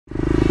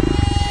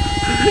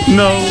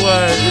No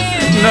way.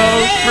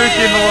 No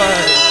freaking way.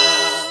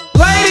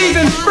 Ladies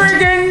and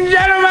freaking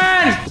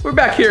gentlemen, we're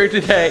back here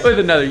today with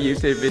another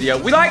YouTube video.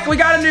 We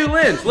got a new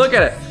lens. Look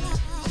at it.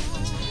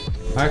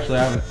 Actually,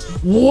 I haven't.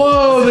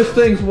 Whoa, this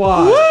thing's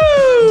wide.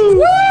 Woo!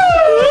 Woo!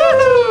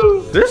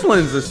 This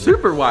lens is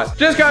super wide.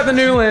 Just got the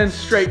new lens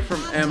straight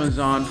from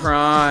Amazon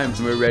Prime.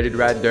 We're ready to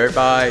ride dirt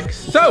bikes.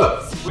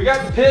 So, we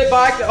got the pit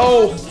bike, the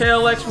old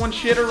KLX one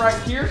shitter right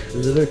here.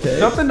 Is it okay?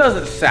 Something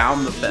doesn't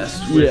sound the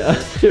best. Yeah,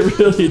 it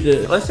really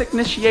did. Let's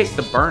initiate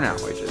the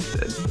burnout we just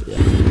did. Yeah.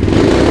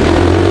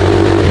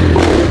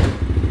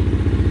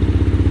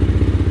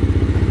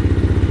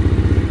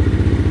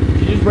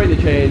 Did you just break the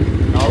chain?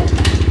 No.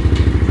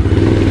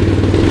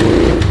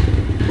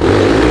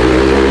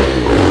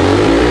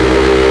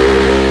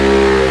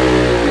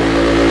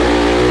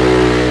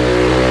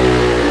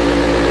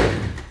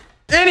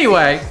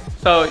 Anyway,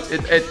 so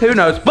who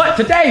knows, but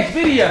today's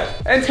video,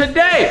 and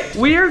today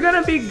we are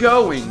gonna be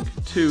going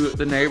to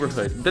the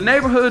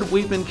neighborhood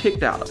we've been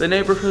kicked out of, the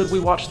neighborhood we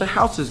watched the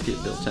houses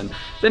get built in,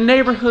 the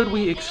neighborhood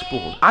we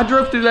explored. I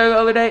drove through there the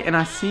other day and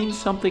I seen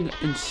something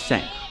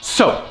insane.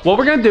 So what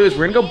we're gonna do is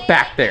we're gonna go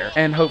back there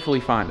and hopefully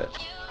find it.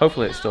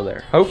 Hopefully it's still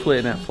there. Hopefully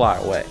it didn't fly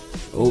away.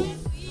 Oh,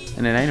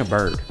 and it ain't a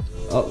bird.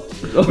 Oh.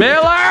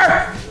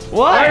 Miller!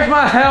 What? Where's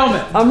my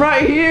helmet? I'm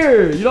right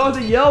here. You don't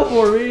have to yell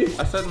for me.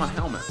 I said my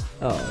helmet.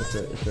 Oh, it's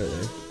right there.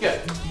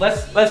 Good.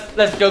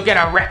 Let's go get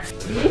our reps.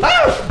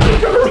 Ah!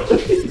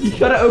 You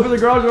gotta open the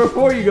garage door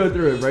before you go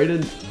through it,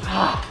 Braydon.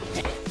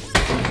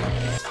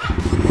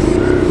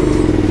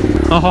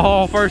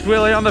 Oh, first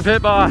wheelie on the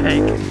pit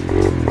bike.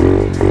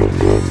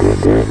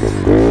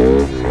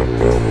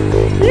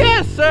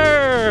 Yes,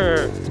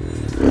 sir.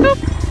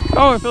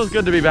 Oh, it feels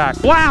good to be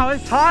back. Wow,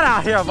 it's hot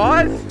out here,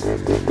 boys.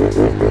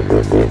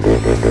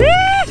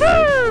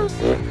 Yee-hoo!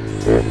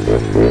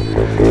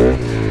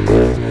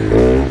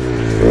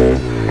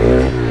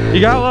 You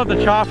gotta love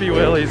the choppy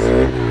wheelies.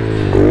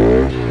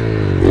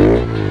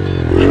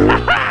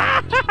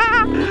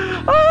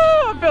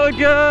 Oh, I'm feeling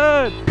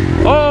good.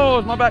 Oh,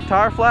 is my back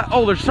tire flat?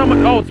 Oh, there's so much.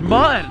 Oh, it's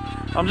mud.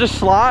 I'm just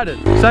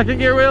sliding. Second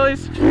gear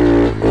wheelies.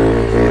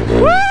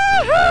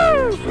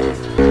 Woohoo!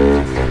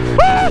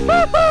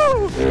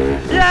 Woohoo!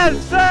 Yes,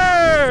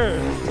 sir!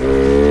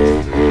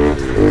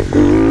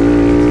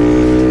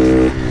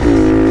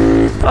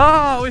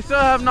 Oh, we still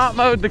have not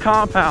mowed the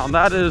compound.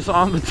 That is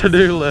on the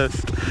to-do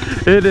list.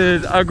 It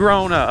is a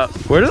grown-up.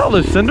 Where did all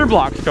those cinder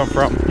blocks come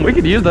from? We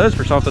could use those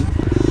for something.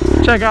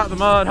 Check out the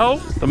mud hole.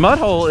 The mud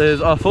hole is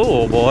a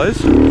fool,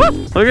 boys.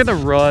 Look at the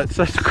ruts.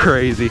 That's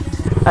crazy.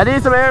 I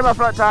need some air in my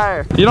front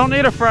tire. You don't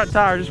need a front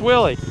tire, just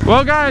wheelie.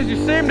 Well, guys, you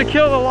seem to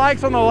kill the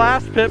likes on the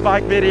last pit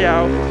bike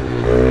video.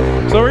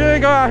 So we're gonna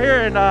go out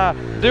here and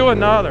do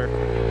another.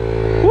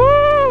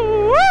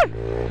 Woo!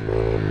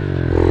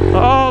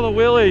 Oh, the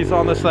wheelies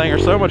on this thing are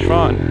so much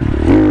fun.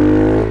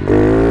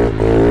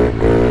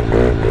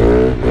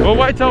 We'll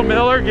wait till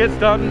Miller gets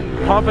done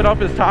pumping up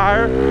his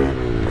tire.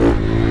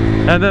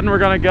 And then we're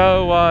gonna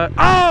go,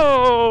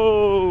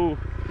 oh!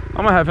 I'm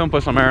gonna have him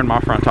put some air in my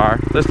front tire.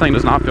 This thing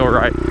does not feel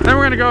right. Then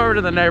we're gonna go over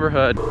to the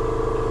neighborhood.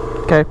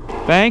 Okay.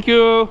 Thank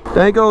you.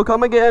 Thank you,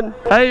 come again.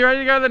 Hey, you ready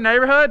to go to the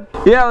neighborhood?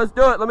 Yeah, let's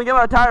do it. Let me get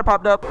my tire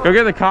popped up. Go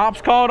get the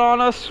cops called on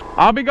us.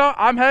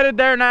 I'm headed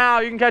there now.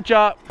 You can catch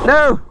up.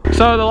 No.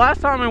 So the last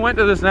time we went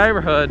to this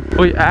neighborhood,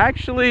 we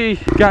actually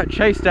got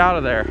chased out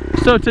of there.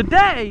 So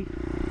today,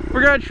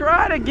 we're gonna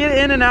try to get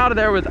in and out of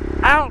there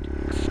without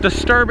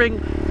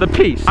disturbing the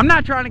peace. I'm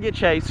not trying to get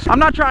chased. I'm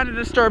not trying to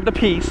disturb the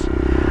peace.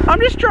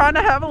 I'm just trying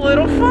to have a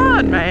little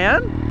fun,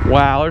 man.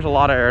 Wow, there's a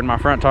lot of air in my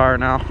front tire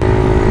now.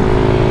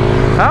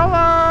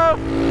 Hello?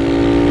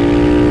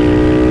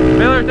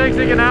 Miller thinks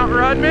he can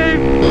outrun me?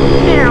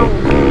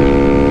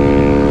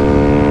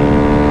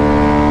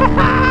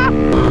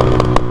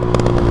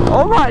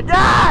 Oh my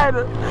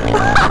God!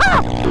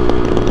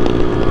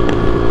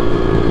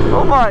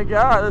 Oh my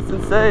God, that's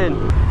insane.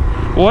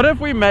 What if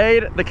we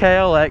made the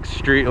KLX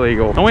street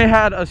legal and we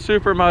had a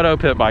supermoto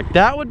pit bike?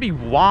 That would be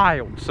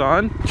wild,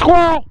 son.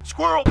 Squirrel!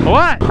 Squirrel!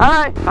 What?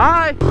 Hi!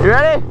 Hi! You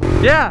ready?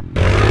 Yeah.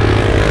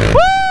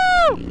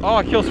 Woo! Oh,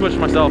 I kill switched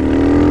myself.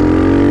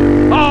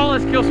 Oh,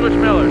 let's kill switch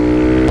Miller.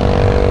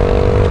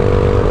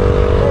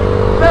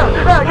 No,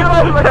 get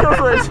away from my kill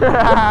switch.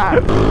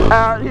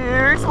 Out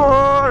here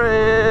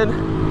exploring,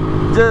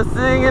 just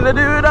singing the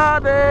dude all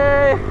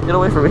day. Get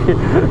away from me.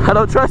 I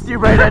don't trust you,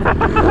 Braydon.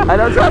 I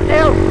don't trust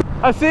you.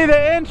 I see the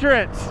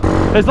entrance.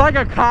 It's like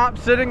a cop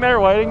sitting there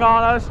waiting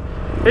on us.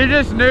 He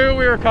just knew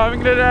we were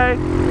coming today.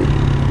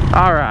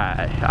 All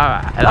right.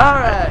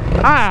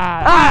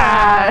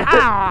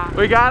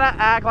 We gotta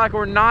act like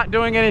we're not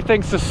doing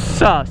anything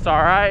sus,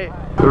 all right?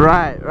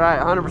 Right,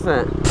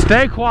 100%.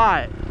 Stay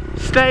quiet.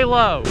 Stay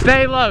low.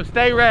 Stay low.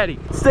 Stay ready.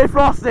 Stay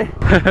frosty.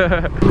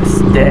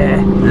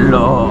 Stay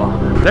low.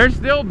 They're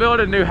still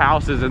building new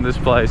houses in this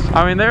place.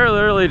 I mean, they're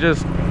literally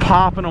just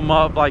popping them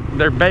up like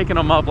they're baking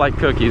them up like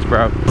cookies,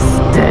 bro.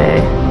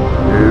 Stay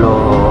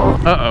low.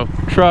 Uh-oh,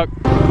 truck.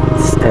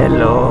 Stay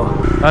low.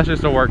 That's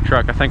just a work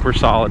truck. I think we're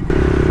solid.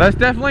 Let's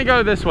definitely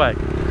go this way.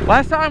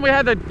 Last time we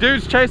had the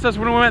dudes chase us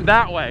when we went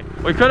that way.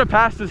 We could have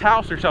passed his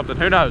house or something,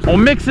 who knows? We'll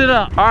mix it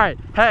up. All right,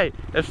 hey,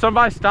 if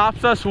somebody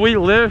stops us, we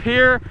live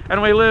here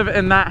and we live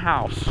in that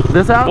house.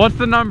 This house? What's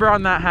the number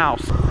on that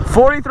house?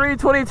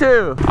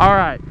 4322. All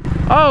right.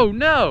 Oh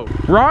no,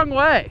 wrong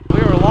way. We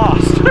were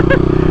lost.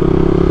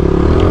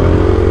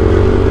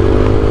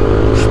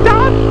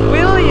 Stop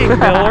wheeling,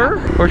 Miller.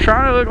 We're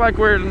trying to look like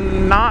we're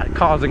not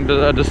causing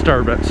a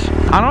disturbance.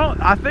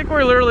 I think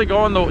we're literally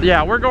going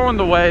we're going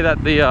the way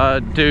that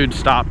the dude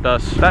stopped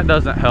us. That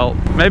doesn't help.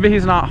 Maybe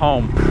he's not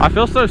home. I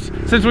feel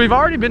since we've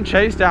already been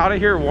chased out of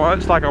here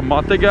once, like a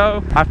month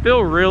ago, I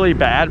feel really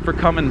bad for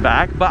coming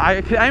back. But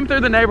I came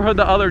through the neighborhood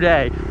the other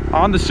day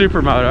on the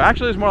supermoto.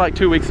 Actually, it was more like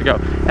 2 weeks ago.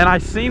 And I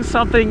seen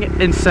something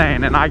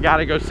insane and I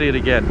gotta go see it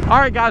again. All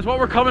right, guys, what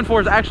we're coming for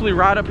is actually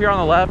right up here on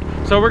the left.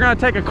 So we're gonna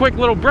take a quick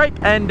little break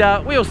and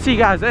we'll see you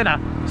guys in a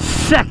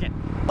second.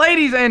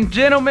 Ladies and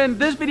gentlemen,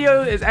 this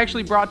video is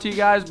actually brought to you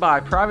guys by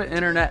Private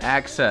Internet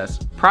Access.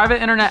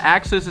 Private Internet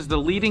Access is the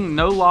leading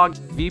no-log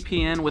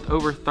VPN with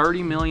over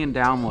 30 million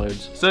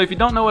downloads. So if you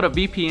don't know what a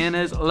VPN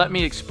is, let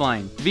me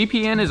explain.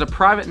 VPN is a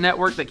private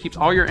network that keeps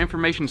all your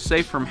information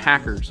safe from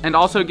hackers and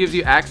also gives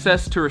you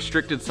access to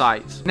restricted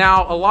sites.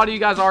 Now, a lot of you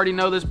guys already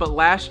know this, but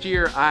last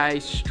year I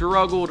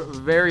struggled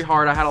very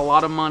hard. I had a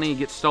lot of money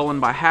get stolen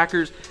by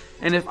hackers.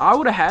 And if I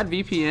would have had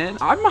VPN,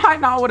 I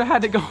might not would have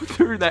had to go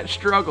through that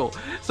struggle.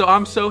 So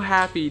I'm so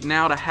happy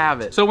now to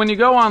have it. So when you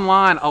go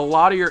online, a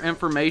lot of your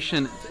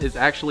information is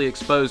actually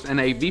exposed, and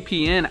a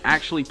VPN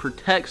actually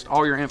protects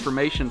all your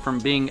information from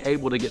being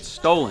able to get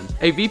stolen.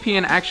 A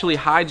VPN actually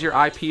hides your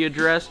IP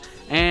address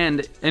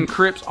and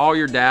encrypts all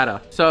your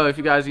data. So if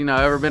you guys,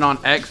 ever been on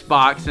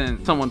Xbox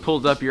and someone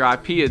pulls up your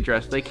IP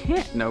address, they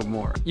can't no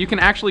more. You can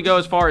actually go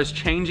as far as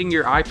changing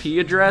your IP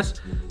address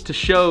to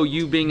show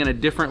you being in a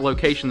different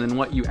location than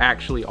what you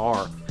actually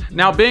are.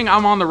 Now, being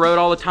I'm on the road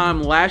all the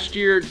time, last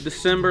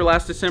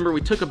December,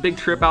 we took a big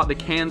trip out to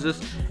Kansas,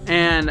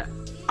 and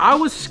I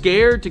was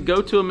scared to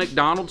go to a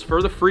McDonald's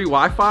for the free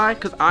Wi-Fi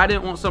because I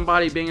didn't want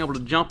somebody being able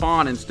to jump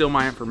on and steal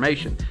my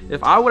information.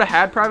 If I would have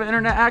had private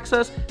internet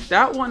access,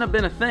 that wouldn't have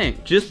been a thing,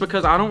 just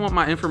because I don't want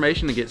my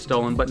information to get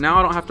stolen. But now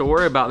I don't have to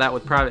worry about that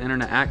with private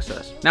internet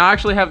access. Now I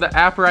actually have the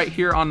app right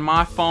here on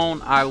my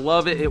phone. I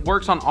love it. It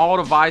works on all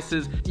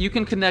devices. You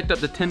can connect up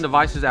to 10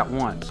 devices at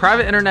once.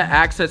 Private internet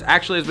access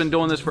actually has been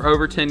doing this for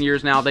over 10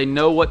 years now. They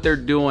know what they're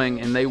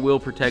doing and they will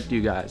protect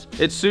you guys.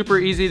 It's super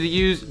easy to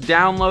use.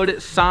 Download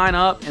it, sign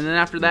up, and then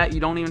after that,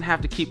 you don't even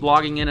have to keep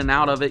logging in and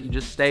out of it. You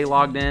just stay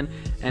logged in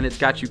and it's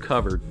got you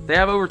covered. They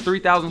have over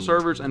 3,000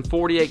 servers in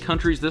 48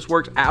 countries. This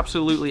works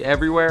absolutely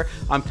everywhere.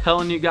 I'm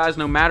telling you guys,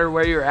 no matter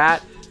where you're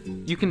at,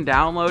 you can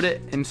download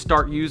it and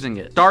start using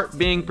it. Start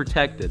being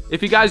protected.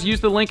 If you guys use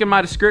the link in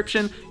my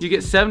description, you get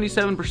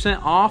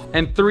 77% off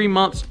and 3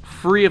 months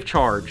free of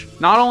charge.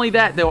 Not only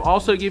that, they'll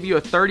also give you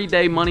a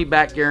 30-day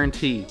money-back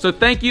guarantee. So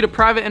thank you to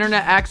Private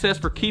Internet Access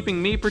for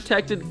keeping me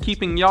protected,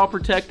 keeping y'all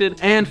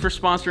protected, and for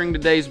sponsoring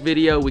today's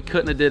video. We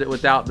couldn't have did it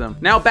without them.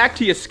 Now back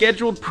to your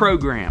scheduled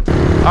program.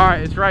 All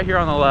right, it's right here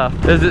on the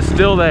left. Is it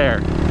still there?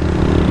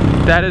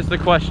 That is the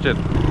question.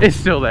 It's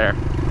still there.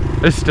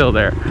 It's still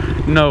there.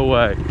 No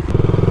way.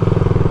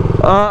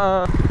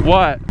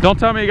 What? Don't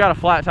tell me you got a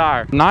flat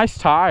tire. Nice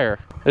tire.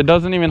 It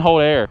doesn't even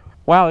hold air.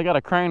 Wow, they got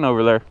a crane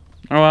over there.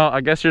 Oh, well,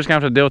 I guess you're just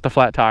gonna have to deal with the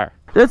flat tire.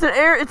 It's an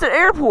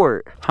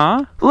airport.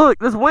 Huh? Look,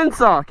 this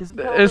windsock is...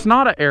 It's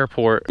not an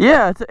airport.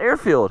 Yeah, it's an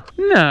airfield.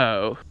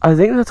 No. I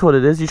think that's what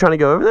it is. You trying to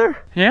go over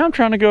there? Yeah, I'm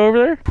trying to go over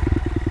there.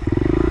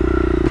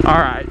 All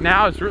right,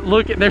 now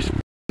there's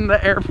the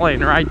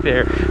airplane right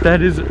there.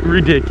 That is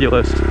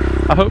ridiculous.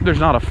 I hope there's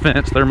not a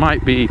fence. There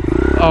might be.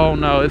 Oh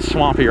no, it's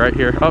swampy right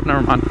here. Oh,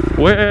 never mind.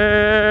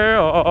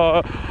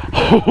 Well,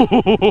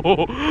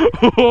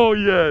 oh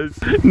yes.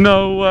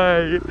 No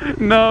way.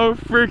 No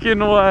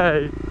freaking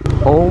way.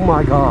 Oh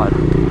my God.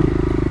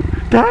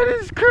 That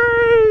is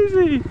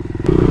crazy.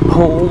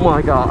 Oh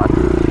my God.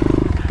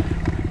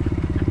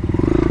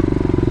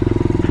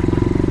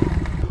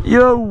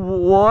 Yo,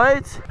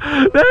 what?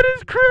 That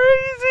is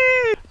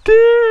crazy.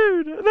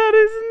 Dude, that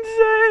is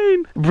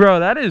insane. Bro,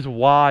 that is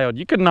wild.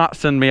 You could not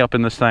send me up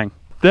in this thing.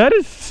 That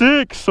is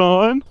sick,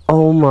 son.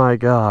 Oh my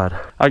God.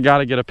 I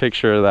gotta get a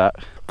picture of that.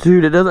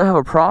 Dude, it doesn't have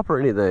a prop or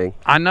anything.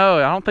 I know,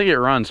 I don't think it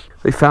runs.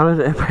 We found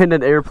an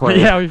abandoned airplane.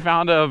 Yeah, we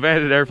found an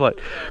abandoned airplane.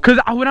 Because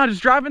when I was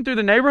driving through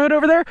the neighborhood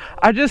over there,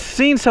 I just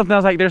seen something. I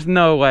was like, there's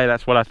no way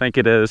that's what I think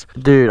it is.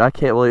 Dude, I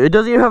can't believe it. It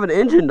doesn't even have an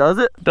engine, does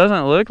it?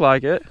 Doesn't look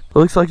like it. It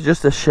looks like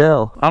just a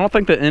shell. I don't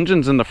think the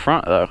engine's in the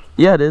front, though.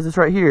 Yeah, it is. It's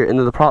right here. And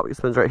then the prop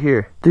spins right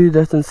here. Dude,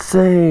 that's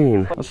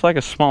insane. It's like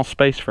a small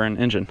space for an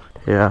engine.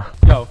 Yeah.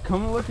 Yo,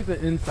 come and look at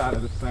the inside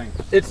of this thing.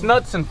 It's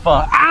nuts and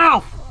fun.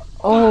 Ow!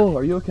 Oh,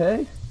 are you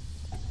okay?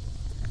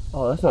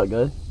 Oh, that's not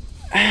good.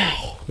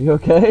 Ow. Are you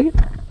okay?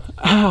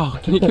 Ow.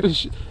 Can you get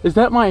a is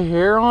that my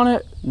hair on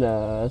it?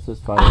 Nah, that's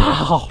just fine.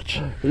 Ouch.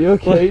 Are you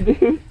okay,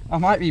 dude? I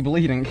might be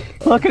bleeding.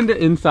 Look into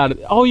inside of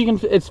it. Oh, you can,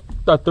 it's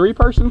a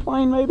 3-person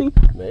plane, maybe?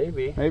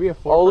 Maybe. Maybe a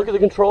 4. Oh, look at the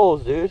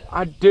controls, dude.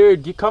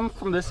 Dude, you come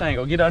from this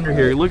angle. Get under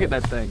here. Look at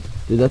that thing.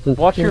 Dude, that's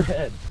insane. Watch your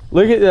head.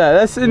 Look at that.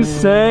 That's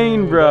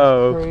insane,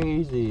 bro. That's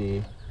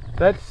crazy.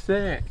 That's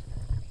sick.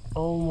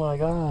 Oh my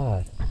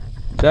god.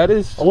 That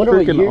is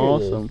freaking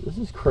awesome. This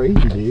is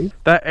crazy, dude.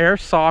 That air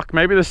sock,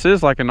 maybe this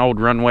is like an old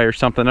runway or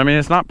something. I mean,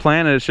 it's not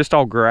planted, it's just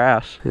all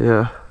grass.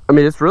 Yeah. I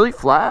mean, it's really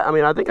flat. I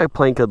mean, I think a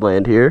plane could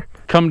land here.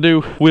 Come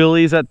do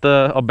wheelies at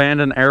the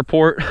abandoned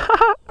airport.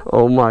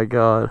 Oh my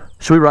god.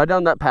 Should we ride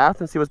down that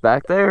path and see what's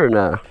back there or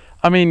no?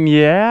 I mean,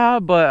 yeah,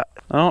 but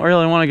I don't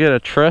really want to get a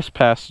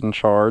trespassing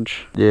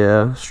charge.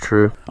 Yeah, that's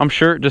true. I'm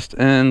sure it just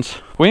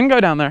ends. We can go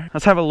down there.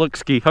 Let's have a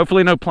look-ski.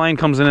 Hopefully no plane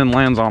comes in and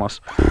lands on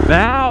us.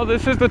 Now,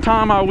 this is the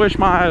time I wish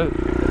my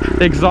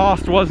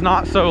exhaust was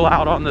not so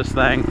loud on this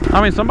thing.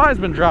 I mean, somebody's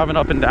been driving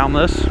up and down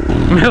this.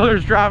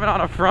 Miller's driving on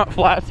a front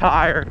flat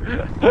tire.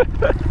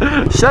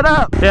 Shut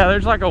up! Yeah,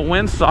 there's like a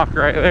windsock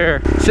right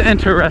there. It's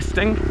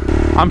interesting.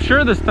 I'm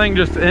sure this thing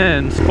just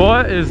ends.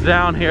 What is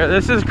down here?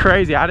 This is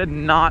crazy. I did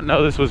not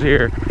know this was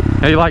here.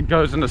 He like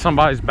goes into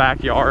somebody's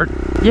backyard.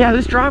 Yeah,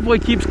 this driveway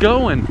keeps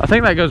going. I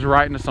think that goes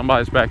right into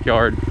somebody's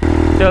backyard.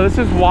 Yo, this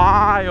is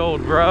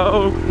wild,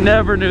 bro.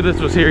 Never knew this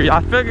was here.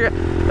 I figured,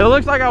 it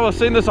looks like I was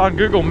seeing this on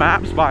Google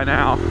Maps by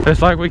now.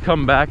 It's like we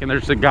come back and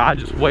there's a guy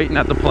just waiting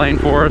at the plane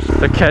for us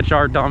to catch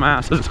our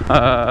dumbasses.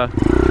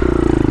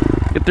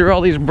 Get through all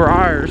these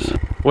briars.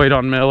 Wait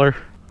on Miller.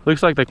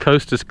 Looks like the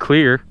coast is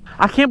clear.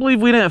 I can't believe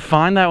we didn't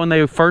find that when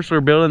they first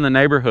were building the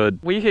neighborhood.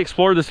 We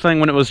explored this thing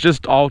when it was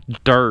just all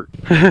dirt.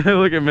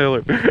 Look at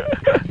Miller.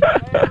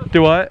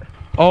 Do what?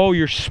 Oh,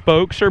 your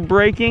spokes are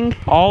breaking?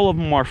 All of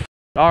them are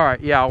all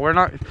right, yeah, we're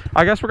not,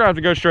 I guess we're gonna have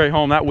to go straight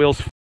home. That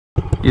wheel's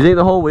You think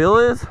the whole wheel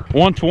is?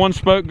 Once one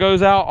spoke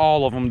goes out,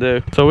 all of them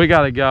do. So we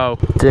gotta go.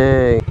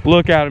 Dang.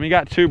 Look at him, he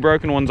got 2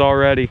 broken ones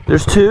already.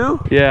 There's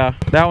 2? Yeah,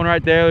 that one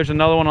right there, there's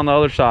another one on the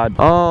other side.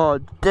 Oh,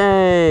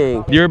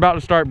 dang. You're about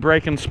to start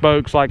breaking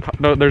spokes like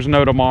there's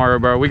no tomorrow,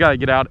 bro. We gotta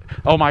get out.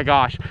 Oh my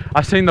gosh,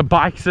 I seen the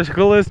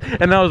bicyclist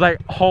and I was like,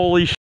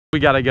 holy shit. We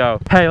gotta go.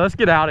 Hey, let's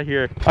get out of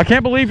here. I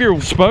can't believe your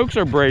spokes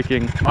are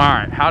breaking. All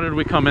right, how did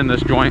we come in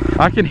this joint?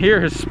 I can hear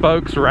his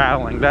spokes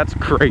rattling. That's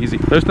crazy.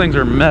 Those things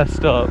are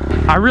messed up.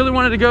 I really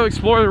wanted to go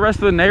explore the rest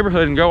of the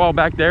neighborhood and go all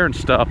back there and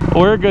stuff.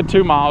 We're a good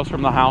 2 miles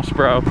from the house,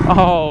 bro.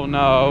 Oh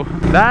no,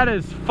 that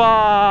is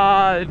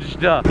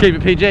fudged. Keep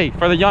it PG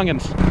for the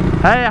youngins.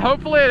 Hey,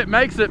 hopefully it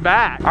makes it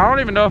back. I don't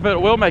even know if it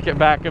will make it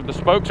back if the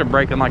spokes are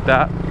breaking like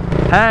that.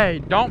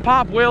 Hey, don't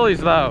pop wheelies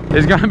though.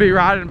 He's gonna be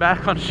riding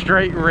back on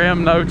straight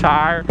rim, no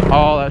tire.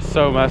 Oh, that's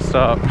so messed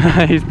up.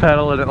 He's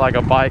pedaling it like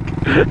a bike.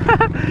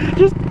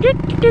 Just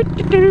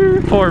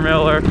poor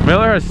Miller.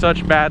 Miller has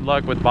such bad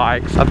luck with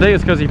bikes. I think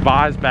it's because he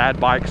buys bad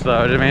bikes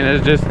though. I mean,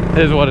 it just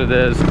is what it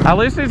is. At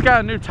least he's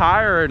got a new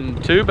tire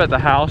and tube at the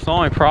house. The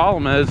only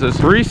problem is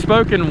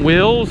 3-spoken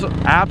wheels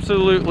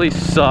absolutely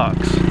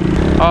sucks.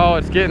 Oh,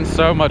 it's getting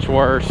so much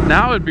worse.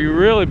 Now it'd be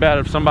really bad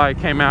if somebody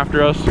came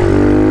after us.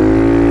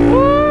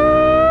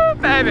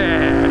 Baby,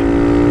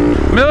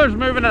 Miller's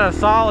moving at a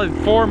solid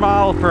 4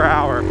 miles per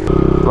hour.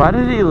 Why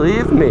did he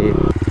leave me?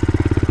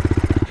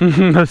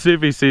 Let's see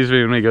if he sees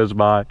me when he goes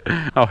by.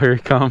 Oh, here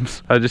he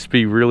comes. I'll just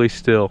be really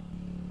still.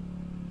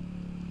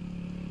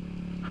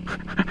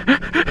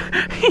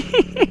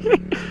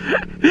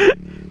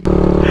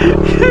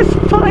 His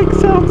bike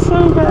sounds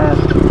so bad.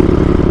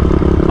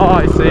 Oh,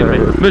 he saved me.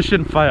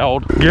 Mission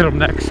failed. Get him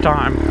next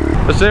time.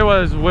 Let's see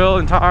what his wheel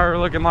and tire are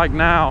looking like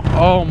now.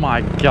 Oh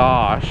my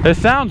gosh. It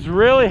sounds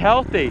really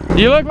healthy.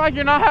 You look like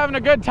you're not having a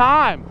good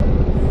time.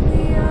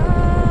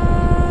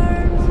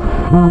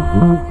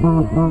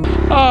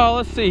 Oh,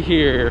 let's see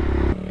here.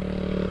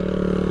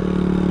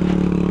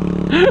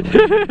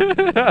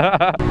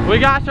 We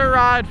got to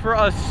ride for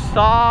a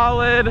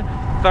solid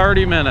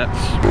 30 minutes.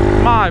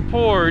 My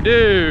poor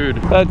dude.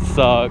 That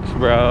sucks,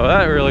 bro.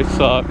 That really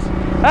sucks.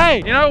 Hey,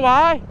 you know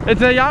why? It's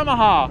a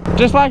Yamaha.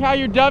 Just like how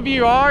your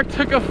WR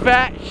took a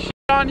fat shit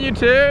on you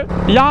too.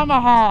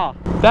 Yamaha.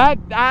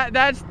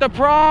 That's the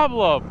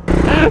problem.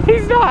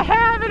 He's not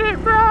having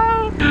it,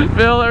 bro.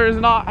 Miller is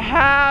not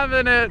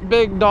having it,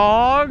 big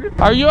dog.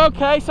 Are you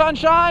okay,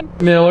 sunshine?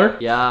 Miller.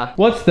 Yeah.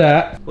 What's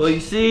that? Well,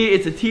 you see,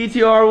 it's a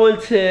TTR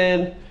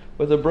 110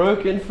 with a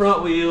broken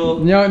front wheel.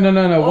 No.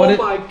 Oh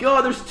my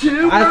god, there's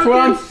 2 That's what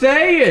I'm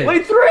saying.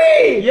 Wait,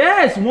 3!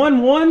 Yes,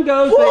 when one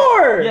goes,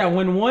 4! Yeah,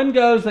 when one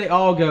goes, they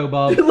all go,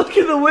 bub. Dude, look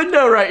at the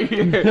window right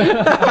here.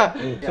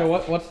 So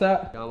what's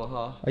that?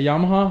 Yamaha. A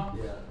Yamaha?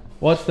 Yeah.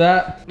 What's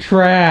that?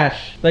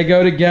 Trash. They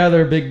go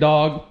together, big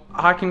dog.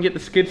 I can get the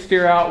skid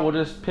steer out. We'll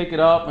just pick it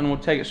up and we'll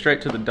take it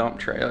straight to the dump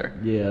trailer.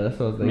 Yeah, that's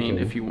what I was thinking. I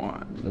mean, if you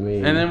want. I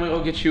mean, and then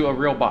we'll get you a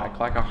real bike,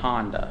 like a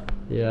Honda.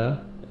 Yeah.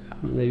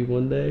 Maybe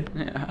one day.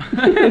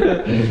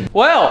 Yeah.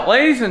 Well,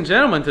 ladies and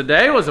gentlemen,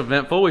 today was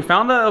eventful. We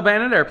found an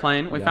abandoned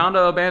airplane. We found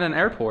an abandoned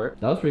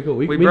airport. That was pretty cool.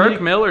 We broke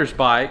Miller's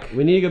bike.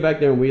 We need to go back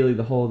there and wheelie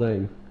the whole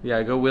thing.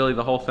 Yeah, go wheelie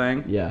the whole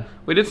thing. Yeah.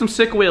 We did some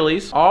sick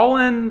wheelies, all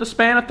in the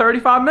span of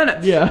 35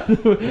 minutes. Yeah.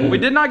 We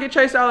did not get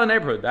chased out of the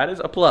neighborhood. That is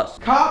a plus.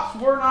 Cops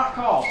were not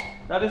called.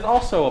 That is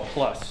also a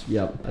plus.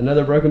 Yep.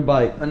 Another broken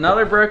bike.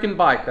 Another broken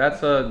bike.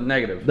 That's a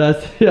negative.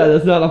 That's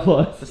not a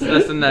plus.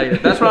 That's a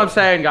negative. That's what I'm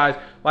saying, guys.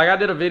 Like I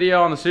did a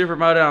video on the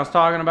Supermoto and I was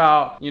talking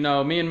about, you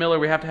know, me and Miller,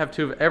 we have to have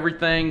 2 of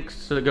everything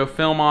to go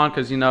film on,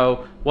 because you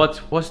know,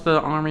 what's the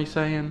Army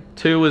saying?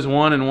 2 is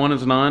 1 and 1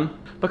 is none.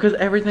 Because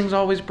everything's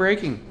always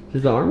breaking.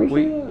 Does the Army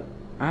say that?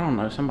 I don't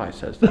know, somebody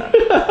says that.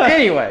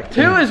 Anyway,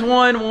 2 is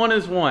 1, 1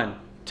 is 1.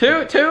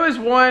 2 is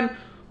 1,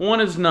 1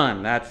 is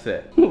none. That's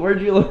it.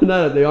 Where'd you learn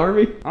that? At the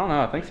Army? I don't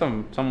know. I think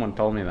someone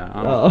told me that.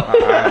 I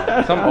don't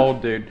know. Some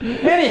old dude.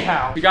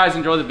 Anyhow, if you guys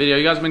enjoyed the video,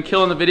 you guys have been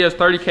killing the videos.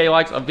 30K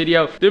likes a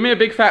video. Do me a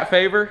big fat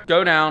favor.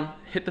 Go down,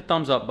 hit the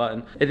thumbs up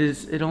button.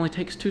 It only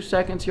takes 2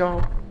 seconds,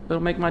 y'all. It'll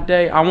make my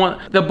day. I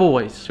want the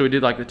boys. So we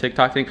did like the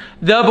TikTok thing.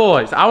 The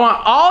boys. I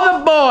want all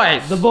the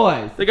boys. The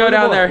boys. To go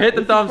down there, hit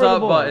the thumbs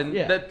up button.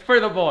 Yeah. For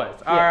the boys.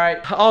 All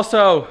right.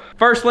 Also,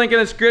 first link in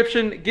the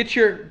description. Get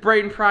your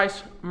Braydon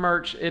Price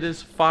merch. It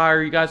is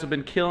fire. You guys have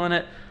been killing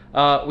it.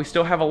 We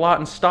still have a lot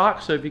in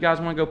stock. So if you guys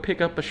want to go pick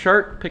up a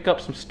shirt, pick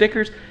up some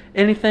stickers,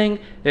 anything,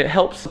 it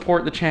helps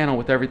support the channel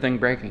with everything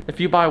breaking.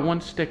 If you buy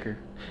 1 sticker,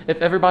 if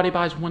everybody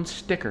buys 1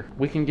 sticker,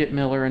 we can get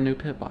Miller a new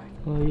pit bike.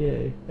 Oh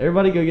yeah.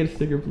 Everybody go get a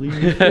sticker,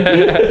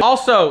 please.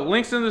 Also,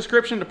 links in the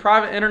description to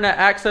private internet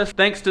access.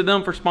 Thanks to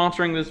them for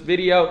sponsoring this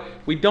video.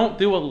 We don't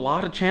do a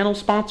lot of channel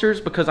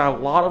sponsors because a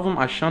lot of them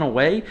I shun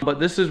away,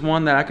 but this is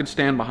one that I could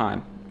stand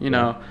behind. You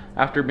know,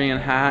 after being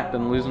hacked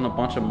and losing a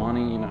bunch of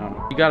money, you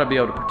know, you gotta be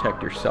able to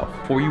protect yourself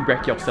before you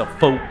wreck yourself,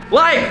 folks.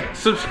 Like,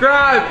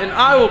 subscribe, and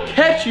I will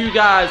catch you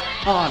guys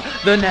on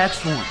the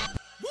next one.